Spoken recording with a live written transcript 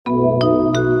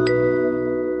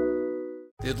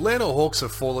Atlanta Hawks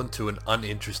have fallen to an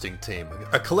uninteresting team,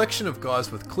 a collection of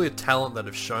guys with clear talent that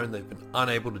have shown they've been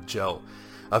unable to gel.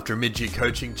 After a mid-year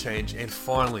coaching change and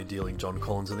finally dealing John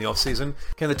Collins in the offseason,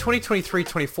 can the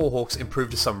 2023-24 Hawks improve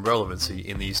to some relevancy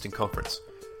in the Eastern Conference?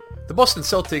 The Boston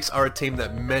Celtics are a team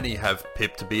that many have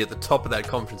pipped to be at the top of that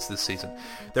conference this season.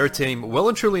 They're a team well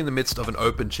and truly in the midst of an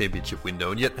open championship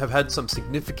window and yet have had some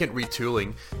significant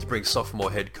retooling to bring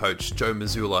sophomore head coach Joe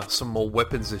Mazzulla some more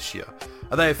weapons this year.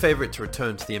 Are they a favourite to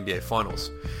return to the NBA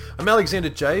Finals? I'm Alexander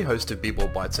J, host of B-Ball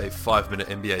Bites, a 5-minute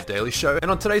NBA daily show,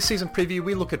 and on today's season preview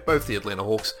we look at both the Atlanta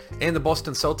Hawks and the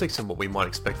Boston Celtics and what we might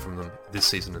expect from them this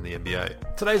season in the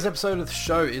NBA. Today's episode of the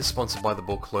show is sponsored by the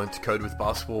book Learn to Code with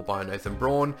Basketball by Nathan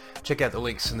Braun. Check out the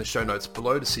links in the show notes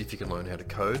below to see if you can learn how to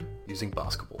code using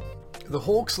basketball. The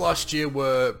Hawks last year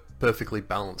were perfectly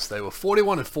balanced. They were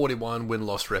 41-41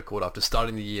 win-loss record after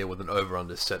starting the year with an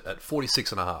over-under set at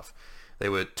 46.5. They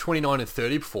were 29-30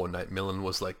 before Nate Millen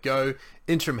was let go.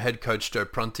 Interim head coach Joe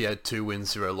Prunty had 2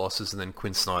 wins, 0 losses, and then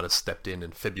Quinn Snyder stepped in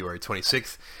February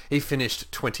 26th. He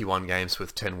finished 21 games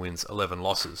with 10 wins, 11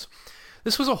 losses.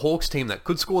 This was a Hawks team that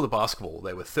could score the basketball.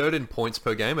 They were third in points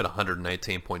per game at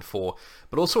 118.4,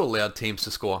 but also allowed teams to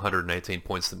score 118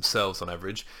 points themselves on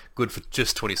average, good for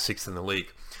just 26th in the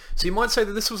league. So you might say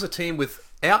that this was a team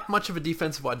without much of a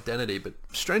defensive identity, but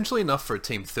strangely enough for a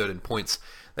team third in points,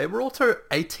 they were also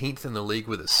 18th in the league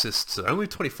with assists at only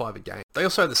 25 a game. They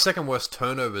also had the second worst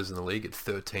turnovers in the league at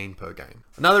 13 per game.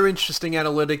 Another interesting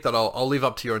analytic that I'll leave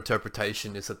up to your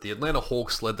interpretation is that the Atlanta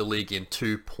Hawks led the league in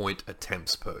 2-point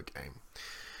attempts per game.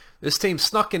 This team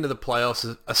snuck into the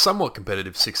playoffs. A somewhat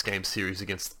competitive 6-game series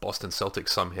against the Boston Celtics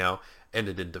somehow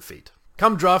ended in defeat.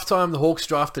 Come draft time, the Hawks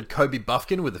drafted Kobe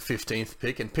Bufkin with the 15th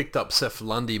pick and picked up Seth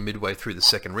Lundy midway through the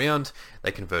second round.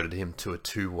 They converted him to a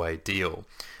 2-way deal.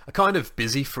 A kind of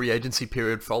busy free agency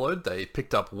period followed. They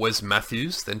picked up Wes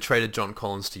Matthews, then traded John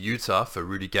Collins to Utah for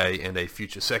Rudy Gay and a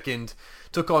future second,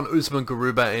 took on Usman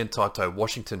Garuba and Taito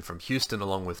Washington from Houston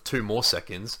along with 2 more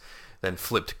seconds, then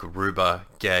flipped Garuba,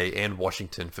 Gay, and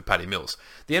Washington for Patty Mills.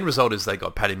 The end result is they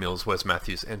got Patty Mills, Wes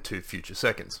Matthews, and 2 future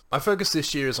seconds. My focus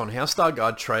this year is on how star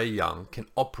guard Trae Young can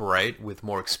operate with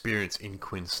more experience in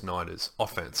Quinn Snyder's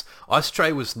offense. Ice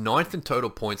Trae was 9th in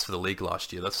total points for the league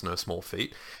last year. That's no small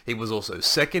feat. He was also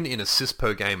 2nd in assists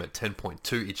per game at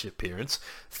 10.2 each appearance,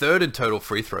 3rd in total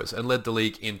free throws, and led the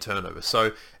league in turnovers.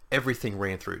 So everything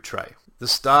ran through Trae. The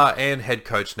star and head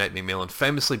coach Nate McMillan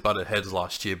famously butted heads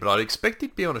last year, but I'd expect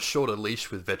he'd be on a shorter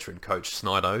leash with veteran coach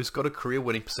Snyder, who's got a career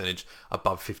winning percentage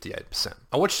above 58%.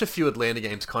 I watched a few Atlanta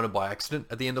games kind of by accident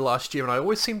at the end of last year, and I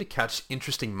always seem to catch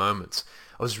interesting moments.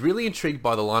 I was really intrigued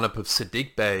by the lineup of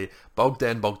Saddiq Bey,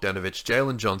 Bogdan Bogdanovic,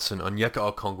 Jalen Johnson,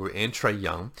 Onyeka Okongwu, and Trae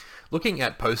Young. Looking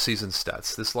at postseason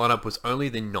stats, this lineup was only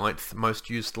the 9th most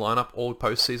used lineup all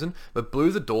postseason, but blew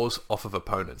the doors off of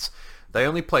opponents. They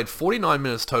only played 49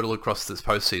 minutes total across this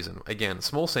postseason. Again,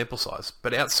 small sample size,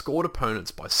 but outscored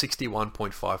opponents by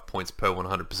 61.5 points per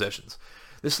 100 possessions.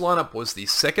 This lineup was the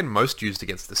second most used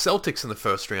against the Celtics in the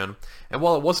first round, and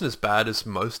while it wasn't as bad as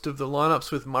most of the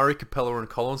lineups with Murray, Capella, and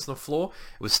Collins on the floor,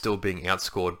 it was still being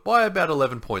outscored by about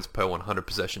 11 points per 100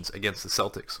 possessions against the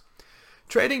Celtics.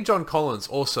 Trading John Collins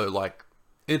also,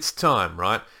 it's time,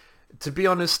 right? To be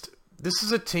honest, this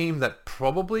is a team that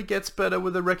probably gets better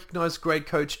with a recognized great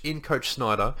coach in Coach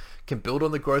Snyder, can build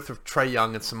on the growth of Trae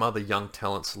Young and some other young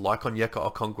talents like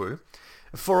Onyeka Okongwu.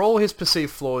 For all his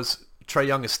perceived flaws, Trae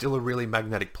Young is still a really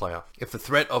magnetic player. If the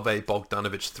threat of a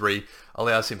Bogdanovic 3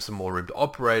 allows him some more room to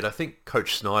operate, I think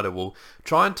Coach Snyder will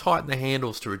try and tighten the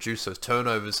handles to reduce those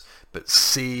turnovers, but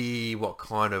see what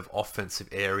kind of offensive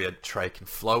area Trae can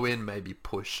flow in, maybe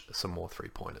push some more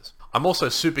 3-pointers. I'm also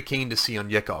super keen to see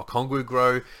Onyeka Okongwu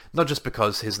grow, not just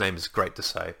because his name is great to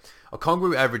say.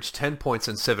 Okongwu averaged 10 points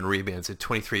and 7 rebounds in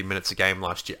 23 minutes a game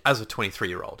last year as a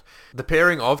 23-year-old. The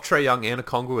pairing of Trae Young and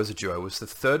Okongwu as a duo was the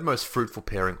 3rd most fruitful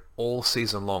pairing all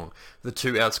season long, the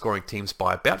 2 outscoring teams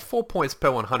by about 4 points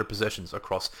per 100 possessions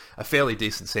across a fairly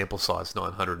decent sample size,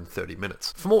 930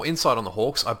 minutes. For more insight on the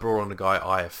Hawks, I brought on a guy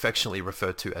I affectionately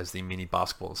refer to as the mini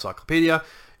basketball encyclopedia,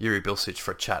 Yuri Bilcic,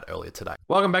 for a chat earlier today.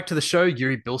 Welcome back to the show.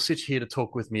 Yuri Bilcic here to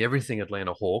talk with me everything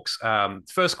Atlanta Hawks.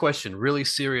 First question, really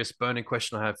serious burning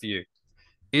question I have for you.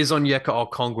 Is Onyeka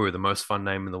Okongwu the most fun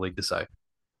name in the league to say?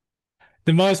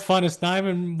 The most funnest name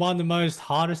and one of the most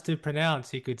hardest to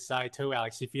pronounce, you could say too,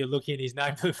 Alex, if you're looking at his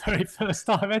name for the very first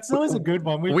time. That's always a good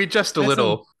one.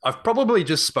 I've probably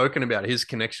just spoken about his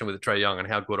connection with Trae Young and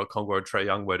how good Okongwu and Trae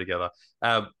Young were together.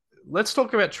 Let's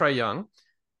talk about Trae Young.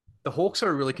 The Hawks are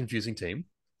a really confusing team.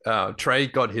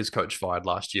 Trae got his coach fired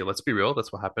last year. Let's be real.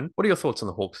 That's what happened. What are your thoughts on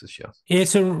the Hawks this year? Yeah,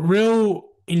 it's a real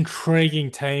intriguing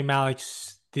team,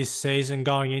 Alex. this season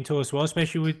going into as well,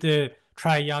 especially with the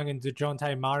Trae Young and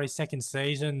DeJounte Murray second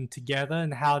season together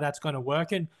and how that's going to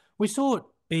work. And we saw it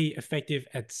be effective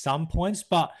at some points,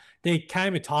 but there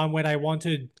came a time where they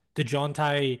wanted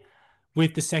DeJounte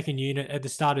with the second unit at the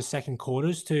start of second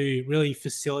quarters to really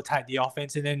facilitate the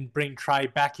offense and then bring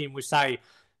Trae back in with, say,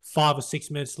 5 or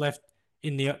 6 minutes left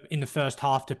in the first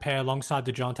half to pair alongside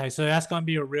DeJounte. So that's going to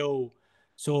be a real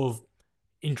sort of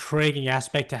intriguing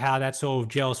aspect to how that sort of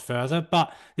gels further.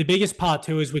 But the biggest part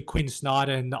too is with Quinn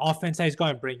Snyder and the offense that he's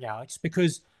going to bring, Alex,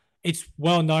 because it's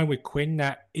well known with Quinn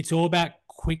that it's all about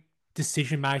quick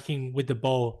decision making with the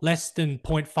ball. Less than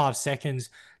 0.5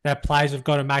 seconds that players have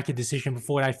got to make a decision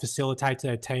before they facilitate to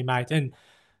their teammate. And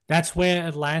that's where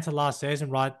Atlanta last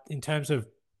season, right, in terms of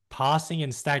passing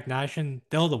and stagnation,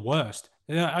 they're the worst.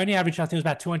 They only averaged, I think, it was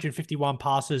about 251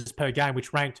 passes per game,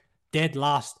 which ranked dead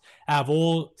last out of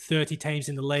all 30 teams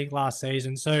in the league last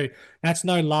season. So that's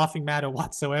no laughing matter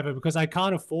whatsoever because they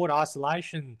can't afford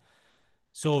isolation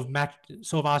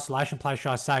isolation play,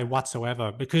 should I say,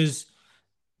 whatsoever. Because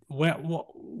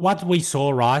what we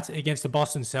saw, right, against the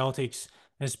Boston Celtics,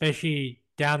 especially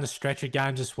down the stretch of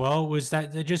games as well, was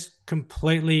that they just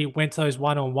completely went to those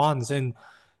one-on-ones and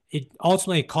it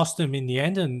ultimately cost them in the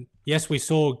end. And yes, we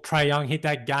saw Trae Young hit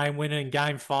that game winner in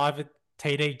Game 5 at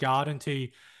TD Garden to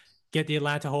get the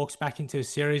Atlanta Hawks back into a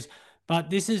series. But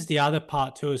this is the other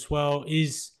part too as well,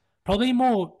 is probably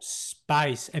more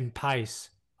space and pace,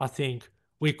 I think,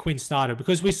 with Quinn Snyder.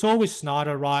 Because we saw with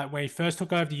Snyder, right, when he first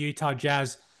took over the Utah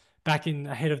Jazz back in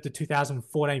ahead of the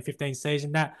 2014-15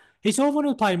 season, that he sort of wanted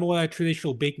to play more like a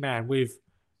traditional big man with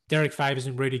Derek Favors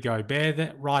and Rudy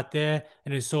Gobert right there.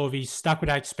 And it's sort of, he's stuck with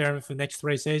that experiment for the next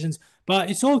 3 seasons. But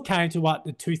it sort of came to what,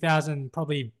 the 2000,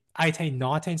 probably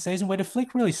 18-19 season where the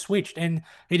flick really switched and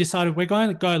he decided we're going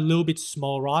to go a little bit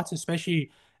small, right,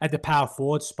 especially at the power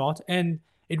forward spot, and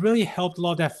it really helped a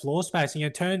lot of that floor spacing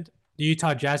and turned the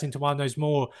Utah Jazz into one of those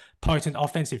more potent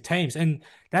offensive teams. And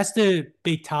that's the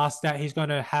big task that he's going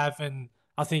to have and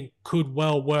I think could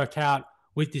well work out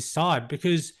with this side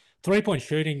because 3-point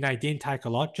shooting, they didn't take a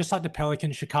lot, just like the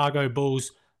Pelicans, Chicago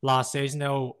Bulls last season. They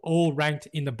were all ranked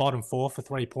in the bottom 4 for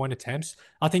 3-point attempts.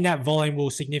 I think that volume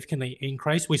will significantly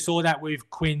increase. We saw that with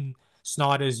Quinn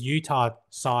Snyder's Utah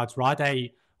sides, right?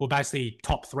 They were basically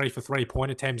top 3 for 3-point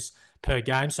attempts per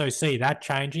game. So see that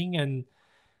changing. And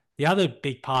the other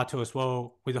big part too as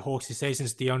well with the Hawks this season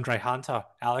is DeAndre Hunter,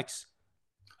 Alex.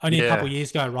 Only a couple of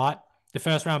years ago, right? The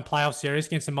first round playoff series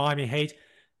against the Miami Heat,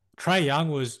 Trae Young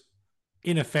was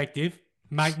ineffective.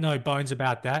 Make no bones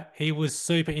about that. He was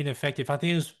super ineffective. I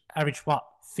think it was averaged,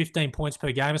 15 points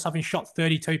per game or something. Shot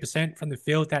 32% from the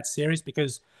field that series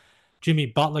because Jimmy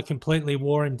Butler completely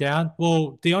wore him down.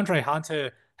 Well, DeAndre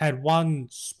Hunter had one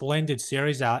splendid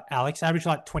series out, Alex. Averaged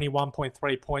like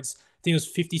 21.3 points. I think it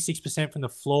was 56% from the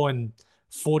floor and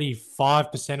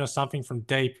 45% or something from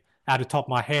deep out of the top of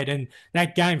my head. And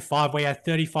that Game 5 where he had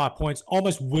 35 points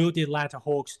almost willed the Atlanta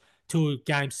Hawks to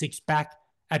Game 6 back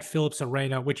at Phillips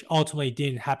Arena, which ultimately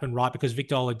didn't happen, right, because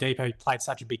Victor Oladipo played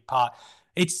such a big part.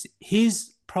 It's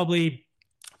his probably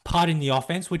part in the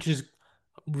offense, which is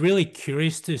really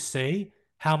curious to see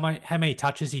how many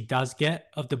touches he does get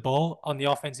of the ball on the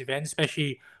offensive end,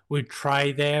 especially with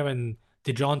Trae there and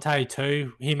DeJounte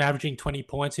too, him averaging 20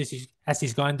 points as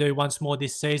he's going to do once more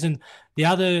this season. The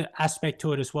other aspect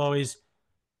to it as well is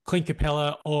Clint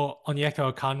Capella or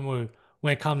Onyeka Okongwu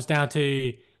when it comes down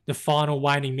to the final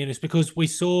waning minutes, because we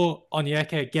saw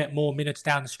Onyeka get more minutes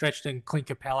down the stretch than Clint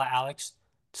Capella, Alex.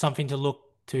 Something to look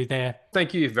to there.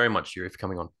 Thank you very much, Yuri, for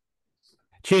coming on.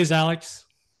 Cheers, Alex.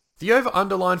 The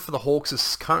over-under line for the Hawks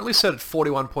is currently set at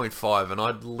 41.5, and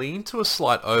I'd lean to a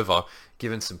slight over,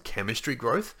 given some chemistry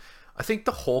growth. I think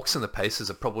the Hawks and the Pacers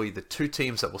are probably the 2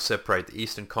 teams that will separate the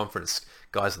Eastern Conference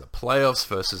guys in the playoffs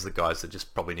versus the guys that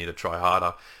just probably need to try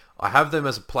harder. I have them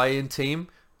as a play-in team,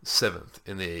 7th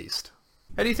in the East.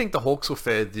 How do you think the Hawks will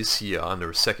fare this year under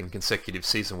a second consecutive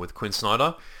season with Quinn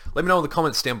Snyder? Let me know in the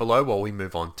comments down below while we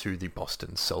move on to the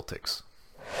Boston Celtics.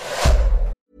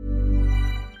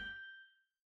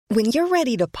 When you're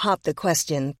ready to pop the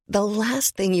question, the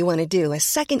last thing you want to do is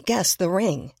second-guess the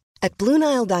ring. At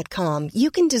BlueNile.com,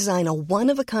 you can design a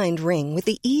one-of-a-kind ring with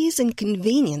the ease and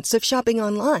convenience of shopping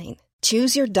online.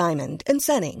 Choose your diamond and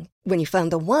setting. When you find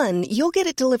the one, you'll get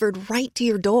it delivered right to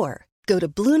your door. Go to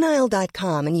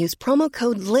BlueNile.com and use promo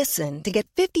code LISTEN to get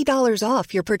 $50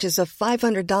 off your purchase of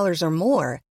 $500 or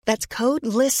more. That's code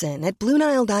LISTEN at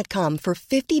BlueNile.com for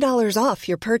 $50 off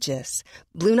your purchase.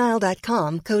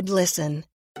 BlueNile.com, code LISTEN.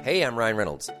 Hey, I'm Ryan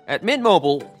Reynolds. At Mint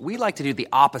Mobile, we like to do the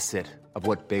opposite of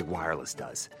what Big Wireless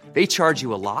does. They charge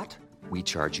you a lot, we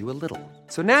charge you a little.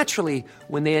 So naturally,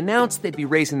 when they announced they'd be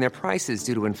raising their prices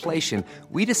due to inflation,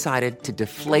 we decided to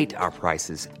deflate our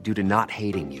prices due to not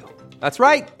hating you. That's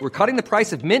right. We're cutting the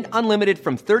price of Mint Unlimited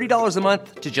from $30 a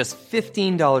month to just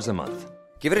 $15 a month.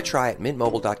 Give it a try at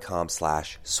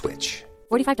mintmobile.com/switch.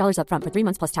 $45 up front for 3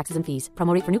 months plus taxes and fees.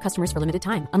 Promo rate for new customers for limited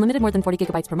time. Unlimited more than 40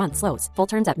 gigabytes per month. Slows full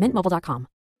terms at mintmobile.com.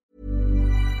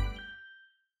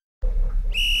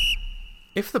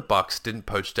 If the Bucks didn't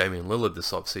poach Damian Lillard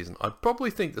this offseason, I'd probably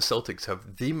think the Celtics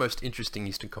have the most interesting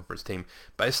Eastern Conference team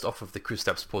based off of the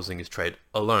Kristaps Porzingis trade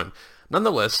alone.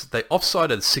 Nonetheless, they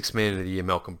offsided Sixth Man of the Year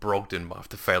Malcolm Brogdon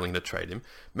after failing to trade him,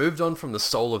 moved on from the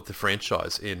soul of the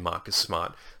franchise in Marcus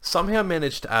Smart, somehow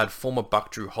managed to add former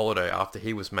Buck Drew Holiday after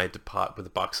he was made to part with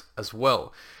the Bucks as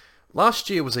well. Last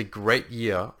year was a great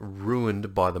year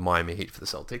ruined by the Miami Heat for the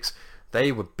Celtics.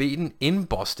 They were beaten in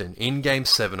Boston in Game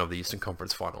 7 of the Eastern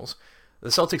Conference Finals. The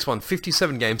Celtics won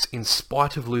 57 games in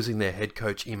spite of losing their head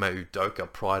coach Ime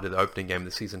Udoka prior to the opening game of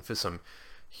the season for some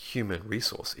human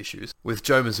resource issues, with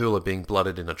Joe Mazzulla being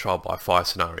blooded in a trial by fire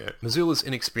scenario. Mazzulla's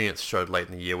inexperience showed late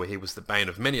in the year where he was the bane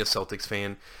of many a Celtics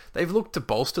fan. They've looked to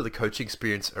bolster the coaching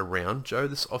experience around Joe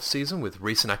this offseason with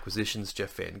recent acquisitions,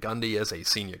 Jeff Van Gundy as a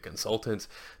senior consultant,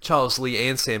 Charles Lee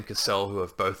and Sam Cassell, who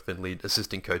have both been lead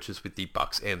assistant coaches with the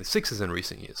Bucks and the Sixers in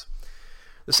recent years.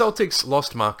 The Celtics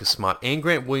lost Marcus Smart and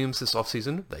Grant Williams this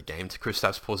offseason. They gained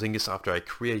Kristaps Porzingis after a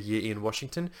career year in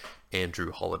Washington and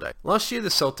Drew Holiday. Last year, the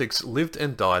Celtics lived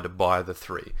and died by the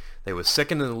three. They were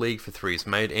second in the league for threes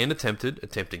made and attempted,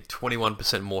 attempting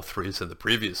 21% more threes than the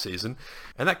previous season,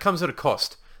 and that comes at a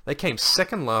cost. They came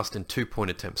second last in two-point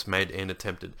attempts made and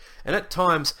attempted, and at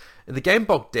times, the game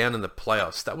bogged down in the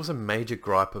playoffs. That was a major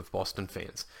gripe of Boston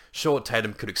fans. Sure,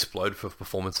 Tatum could explode for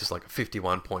performances like a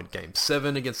 51-point Game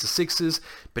 7 against the Sixers,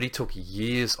 but he took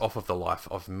years off of the life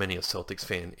of many a Celtics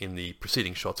fan in the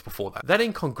preceding shots before that. That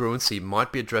incongruency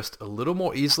might be addressed a little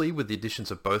more easily with the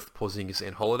additions of both Porzingis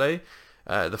and Holiday.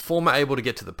 The former able to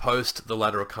get to the post, the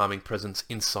latter a calming presence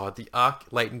inside the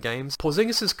arc late in games.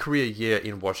 Porzingis' career year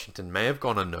in Washington may have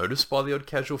gone unnoticed by the odd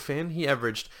casual fan. He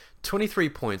averaged 23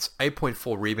 points,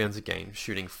 8.4 rebounds a game,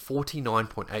 shooting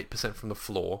 49.8% from the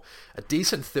floor, a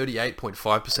decent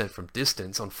 38.5% from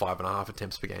distance on 5.5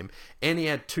 attempts per game, and he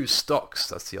had 2 stocks,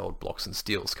 that's the old blocks and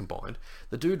steals combined.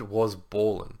 The dude was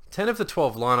ballin'. 10 of the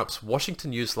 12 lineups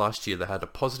Washington used last year that had a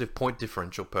positive point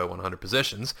differential per 100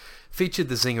 possessions featured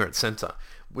the Zinger at center,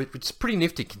 which is pretty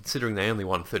nifty considering they only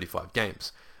won 35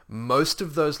 games. Most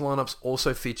of those lineups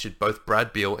also featured both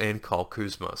Brad Beal and Kyle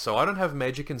Kuzma, so I don't have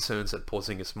major concerns that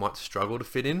Porzingis might struggle to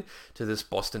fit in to this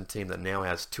Boston team that now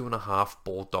has 2.5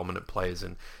 ball-dominant players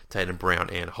in Tatum, Brown,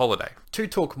 and Holiday. To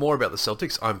talk more about the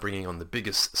Celtics, I'm bringing on the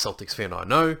biggest Celtics fan I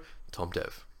know, Tom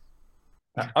Dev.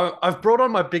 I've brought on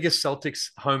my biggest Celtics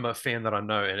homer fan that I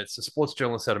know, and it's a sports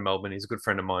journalist out of Melbourne. He's a good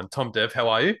friend of mine. Tom Dev, how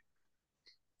are you?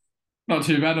 Not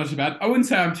too bad, not too bad. I wouldn't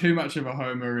say I'm too much of a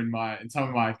homer in some of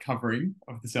my covering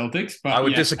of the Celtics, but I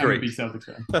would disagree. I'm a big Celtics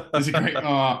fan. Disagree.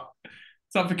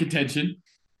 It's up for contention.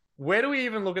 Where do we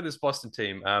even look at this Boston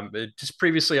team? Just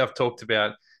previously, I've talked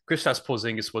about Kristaps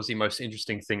Porzingis was the most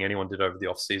interesting thing anyone did over the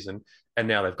offseason, and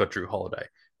now they've got Drew Holiday.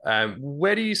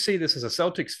 Where do you see this as a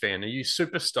Celtics fan? Are you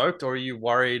super stoked, or are you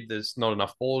worried there's not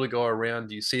enough ball to go around?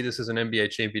 Do you see this as an NBA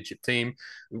championship team?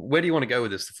 Where do you want to go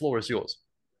with this? The floor is yours.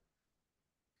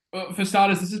 Well, for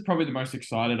starters, this is probably the most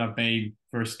excited I've been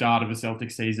for a start of a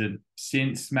Celtics season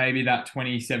since maybe that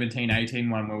 2017-18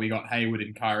 one where we got Hayward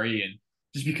and Kyrie, and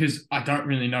just because I don't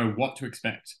really know what to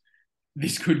expect.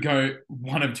 This could go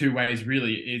one of two ways,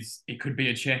 really. It could be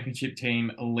a championship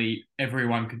team, elite.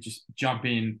 Everyone could just jump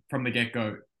in from the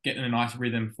get-go, get in a nice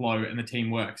rhythm flow, and the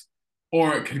team works.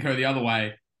 Or it could go the other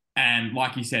way. And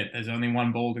like you said, there's only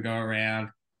one ball to go around.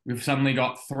 We've suddenly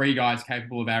got 3 guys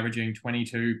capable of averaging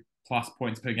 22 plus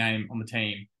points per game on the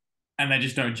team, and they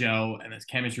just don't gel, and there's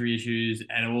chemistry issues,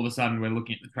 and all of a sudden we're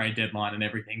looking at the trade deadline and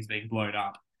everything's being blown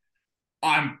up.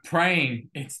 I'm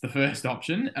praying it's the first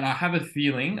option, and I have a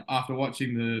feeling after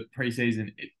watching the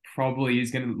preseason, it probably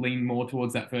is going to lean more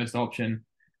towards that first option.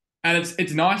 And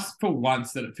it's nice for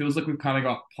once that it feels like we've kind of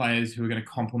got players who are going to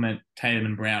complement Tatum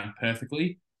and Brown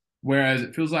perfectly. Whereas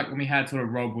it feels like when we had sort of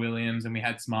Rob Williams and we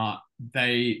had Smart,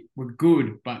 they were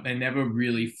good, but they never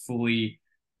really fully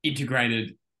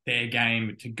integrated their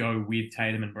game to go with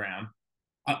Tatum and Brown.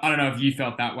 I don't know if you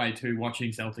felt that way too,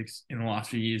 watching Celtics in the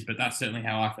last few years, but that's certainly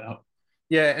how I felt.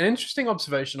 Yeah, an interesting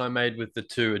observation I made with the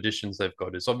 2 additions they've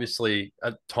got is obviously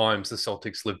at times the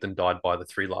Celtics lived and died by the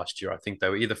 3 last year. I think they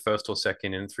were either first or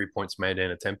second in 3 points made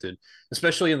and attempted,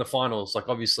 especially in the finals. Like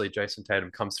obviously Jason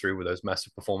Tatum comes through with those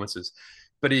massive performances,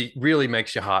 but he really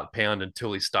makes your heart pound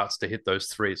until he starts to hit those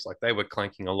threes. Like they were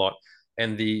clanking a lot.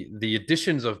 And the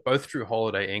additions of both Drew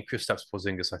Holiday and Kristaps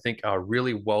Porzingis, I think, are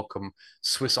really welcome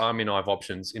Swiss Army knife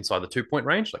options inside the 2-point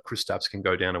range. Like Kristaps can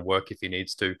go down and work if he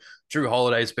needs to. Drew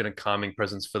Holiday's been a calming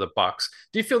presence for the Bucks.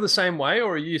 Do you feel the same way,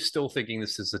 or are you still thinking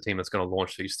this is the team that's going to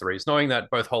launch these threes, knowing that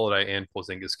both Holiday and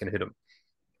Porzingis can hit them?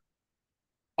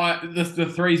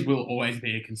 The threes will always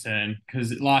be a concern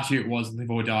because last year it was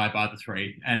live or die by the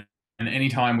three, and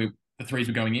anytime the threes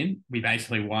were going in, we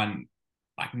basically won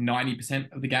like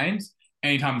 90% of the games.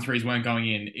 Anytime the threes weren't going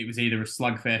in, it was either a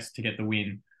slugfest to get the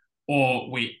win, or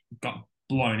we got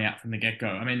blown out from the get go.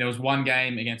 I mean, there was one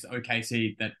game against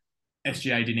OKC that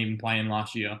SGA didn't even play in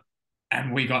last year,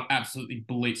 and we got absolutely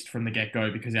blitzed from the get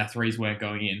go because our threes weren't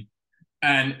going in,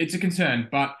 and it's a concern.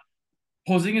 But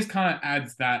Porzingis kind of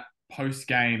adds that post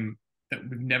game that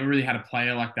we've never really had a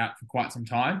player like that for quite some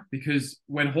time. Because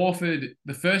when Horford,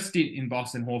 the first stint in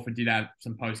Boston, Horford did add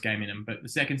some post game in him, but the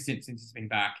second stint since he's been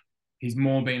back, he's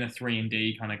more been a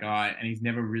 3-and-D kind of guy, and he's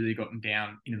never really gotten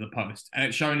down into the post. And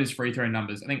it's shown his free throw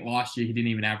numbers. I think last year he didn't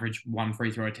even average one free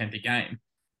throw attempt a game.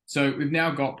 So we've now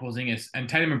got Porzingis, and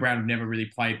Tatum and Brown have never really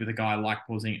played with a guy like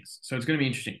Porzingis. So it's going to be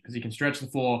interesting because he can stretch the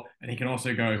floor and he can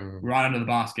also go right under the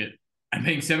basket. And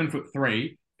being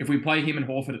 7'3", if we play him and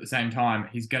Horford at the same time,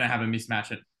 he's going to have a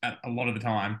mismatch at a lot of the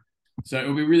time. So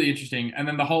it'll be really interesting. And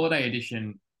then the Holiday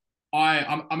edition,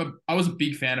 I was a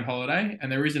big fan of Holiday,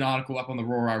 and there is an article up on the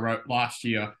Raw I wrote last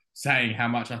year saying how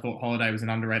much I thought Holiday was an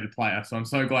underrated player. So I'm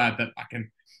so glad that I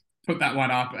can put that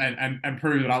one up and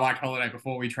prove that I like Holiday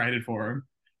before we traded for him.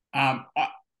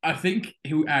 I think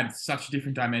he'll add such a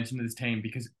different dimension to this team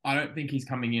because I don't think he's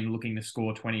coming in looking to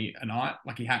score 20 a night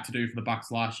like he had to do for the Bucks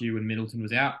last year when Middleton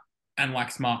was out, and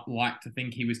like Smart liked to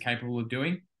think he was capable of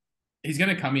doing. He's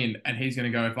going to come in and he's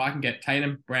going to go, if I can get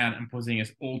Tatum, Brown, and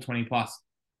Porzingis all 20 plus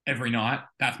every night,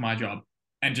 that's my job,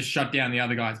 and just shut down the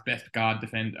other guy's best guard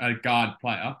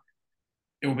player.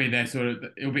 It will be their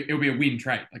it'll be a win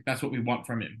trade. Like that's what we want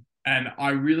from him, and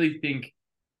I really think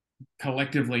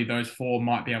collectively those four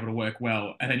might be able to work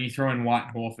well. And then you throw in White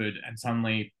and Horford, and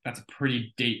suddenly that's a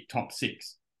pretty deep top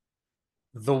six.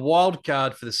 The wild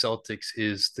card for the Celtics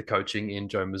is the coaching in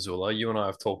Joe Mazzulla. You and I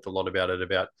have talked a lot about it,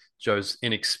 about Joe's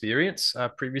inexperience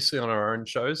previously on our own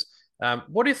shows.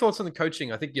 What are your thoughts on the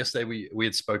coaching? I think yesterday we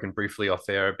had spoken briefly off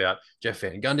air about Jeff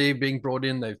Van Gundy being brought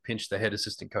in. They've pinched the head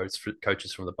assistant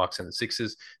coaches from the Bucks and the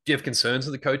Sixers. Do you have concerns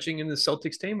with the coaching in the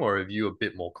Celtics team, or are you a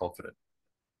bit more confident?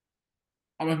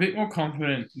 I'm a bit more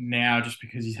confident now just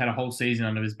because he's had a whole season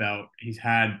under his belt. He's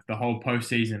had the whole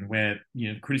postseason where,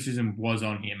 criticism was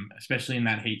on him, especially in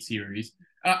that Heat series.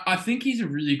 I think he's a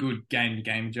really good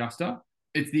game-to-game adjuster.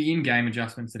 It's the in-game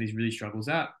adjustments that he really struggles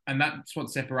at. And that's what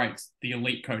separates the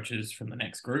elite coaches from the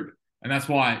next group. And that's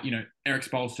why, Eric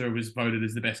Spoelstra was voted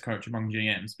as the best coach among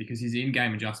GMs because his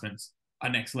in-game adjustments are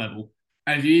next level.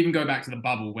 And if you even go back to the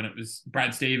bubble when it was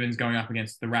Brad Stevens going up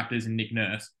against the Raptors and Nick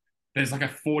Nurse, there's like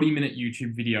a 40-minute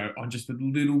YouTube video on just the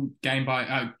little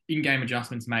in-game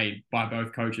adjustments made by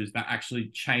both coaches that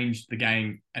actually changed the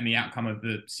game and the outcome of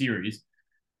the series.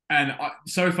 And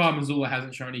so far, Mazzulla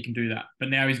hasn't shown he can do that. But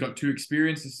now he's got two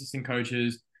experienced assistant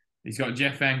coaches. He's got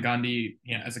Jeff Van Gundy,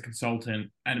 as a consultant,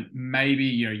 and maybe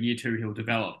year two he'll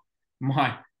develop.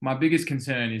 My biggest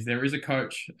concern is there is a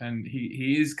coach, and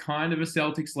he is kind of a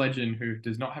Celtics legend who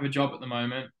does not have a job at the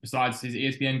moment, besides his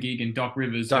ESPN gig and Doc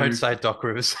Rivers. Don't say Doc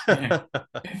Rivers.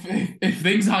 If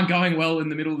things aren't going well in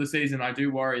the middle of the season, I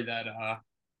do worry that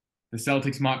the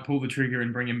Celtics might pull the trigger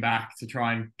and bring him back to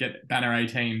try and get Banner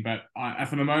 18. But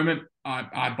for the moment,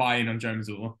 I buy in on Joe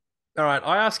Mazzulla. All right.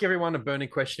 I ask everyone a burning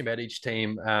question about each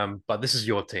team, but this is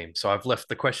your team. So I've left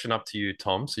the question up to you,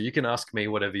 Tom. So you can ask me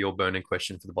whatever your burning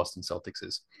question for the Boston Celtics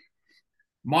is.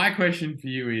 My question for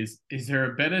you is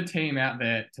there a better team out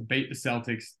there to beat the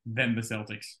Celtics than the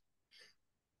Celtics?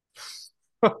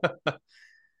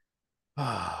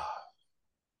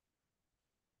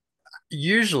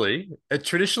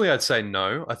 Traditionally, I'd say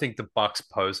no. I think the Bucks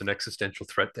pose an existential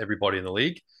threat to everybody in the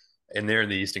league, and they're in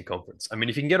the Eastern Conference. I mean,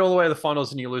 if you can get all the way to the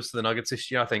finals and you lose to the Nuggets this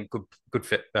year, I think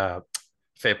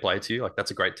fair play to you. Like,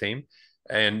 that's a great team.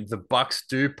 And the Bucks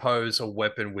do pose a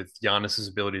weapon with Giannis's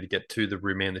ability to get to the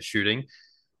rim and the shooting.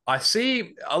 I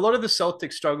see a lot of the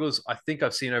Celtics struggles I think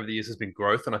I've seen over the years has been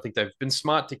growth, and I think they've been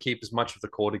smart to keep as much of the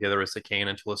core together as they can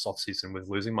until this offseason with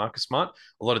losing Marcus Smart.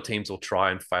 A lot of teams will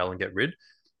try and fail and get rid.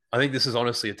 I think this is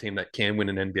honestly a team that can win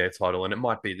an NBA title, and it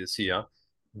might be this year.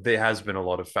 There has been a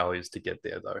lot of failures to get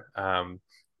there, though.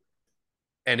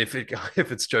 And if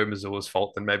it's Joe Mazzulla's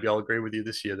fault, then maybe I'll agree with you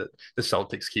this year that the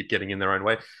Celtics keep getting in their own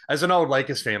way. As an old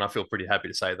Lakers fan, I feel pretty happy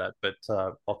to say that, but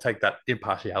I'll take that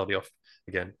impartiality off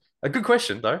again. A good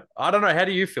question, though. I don't know. How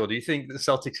do you feel? Do you think the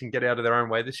Celtics can get out of their own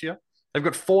way this year? They've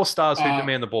got 4 stars who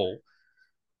demand the ball.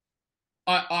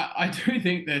 I do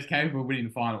think they're capable of winning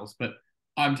the finals, but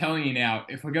I'm telling you now,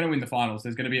 if we're going to win the finals,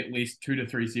 there's going to be at least 2 to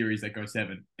 3 series that go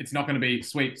 7. It's not going to be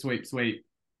sweep.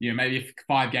 Maybe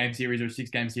a 5-game series or a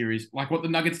 6-game series, like what the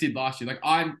Nuggets did last year. Like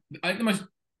I think the most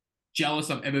jealous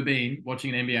I've ever been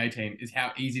watching an NBA team is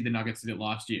how easy the Nuggets did it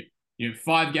last year.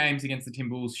 5 games against the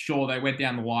Timberwolves. Sure, they went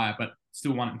down the wire, but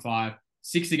still won in 5.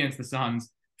 6 against the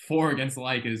Suns, 4 against the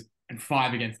Lakers, and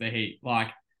 5 against the Heat. Like,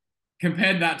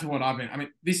 compared that to what I've been. I mean,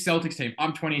 this Celtics team,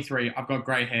 I'm 23. I've got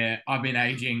grey hair. I've been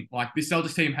aging. Like, this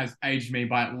Celtics team has aged me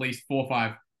by at least 4 or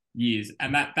 5 years.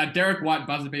 And that Derek White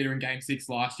buzzer beater in Game 6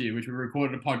 last year, which we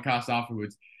recorded a podcast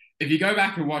afterwards, if you go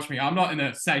back and watch me, I'm not in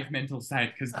a safe mental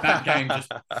state because that game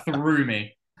just threw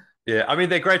me. Yeah, I mean,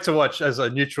 they're great to watch as a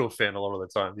neutral fan a lot of the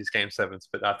time, these Game 7s.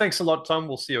 But thanks a lot, Tom.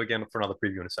 We'll see you again for another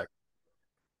preview in a sec.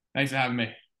 Thanks for having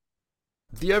me.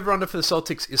 The over-under for the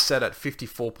Celtics is set at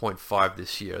 54.5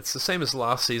 this year. It's the same as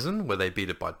last season, where they beat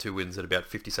it by 2 wins at about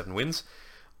 57 wins.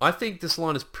 I think this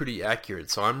line is pretty accurate,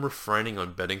 so I'm refraining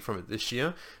on betting from it this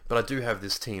year, but I do have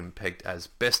this team pegged as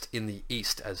best in the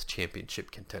East as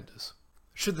championship contenders.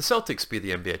 Should the Celtics be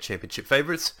the NBA championship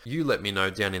favourites? You let me know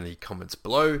down in the comments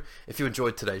below. If you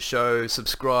enjoyed today's show,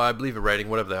 subscribe, leave a rating,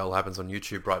 whatever the hell happens on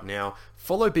YouTube right now.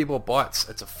 Follow B-Ball Bites.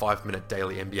 It's a 5-minute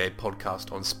daily NBA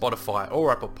podcast on Spotify or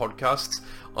Apple Podcasts.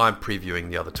 I'm previewing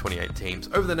the other 28 teams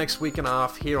over the next week and a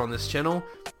half here on this channel.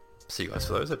 See you guys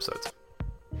for those episodes.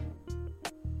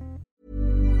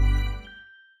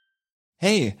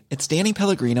 Hey, it's Danny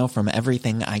Pellegrino from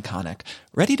Everything Iconic.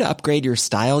 Ready to upgrade your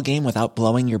style game without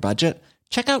blowing your budget?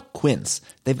 Check out Quince.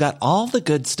 They've got all the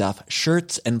good stuff,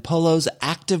 shirts and polos,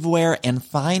 activewear, and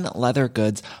fine leather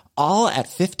goods, all at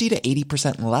 50 to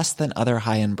 80% less than other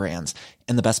high-end brands.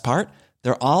 And the best part?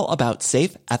 They're all about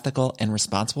safe, ethical, and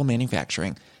responsible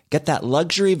manufacturing. Get that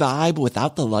luxury vibe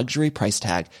without the luxury price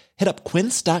tag. Hit up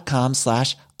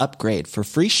quince.com/upgrade for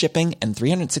free shipping and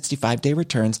 365-day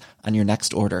returns on your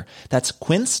next order. That's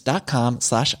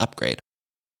quince.com/upgrade.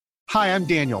 Hi, I'm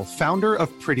Daniel, founder of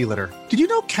Pretty Litter. Did you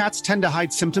know cats tend to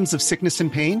hide symptoms of sickness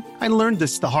and pain? I learned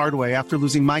this the hard way after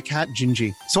losing my cat,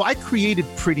 Gingy. So I created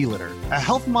Pretty Litter, a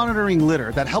health monitoring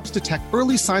litter that helps detect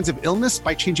early signs of illness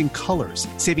by changing colors,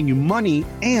 saving you money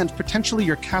and potentially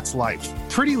your cat's life.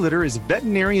 Pretty Litter is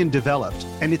veterinarian developed,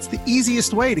 and it's the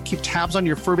easiest way to keep tabs on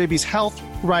your fur baby's health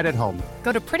right at home.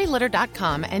 Go to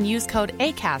prettylitter.com and use code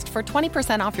ACAST for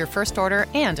 20% off your first order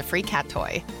and a free cat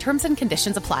toy. Terms and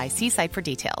conditions apply. See site for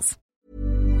details.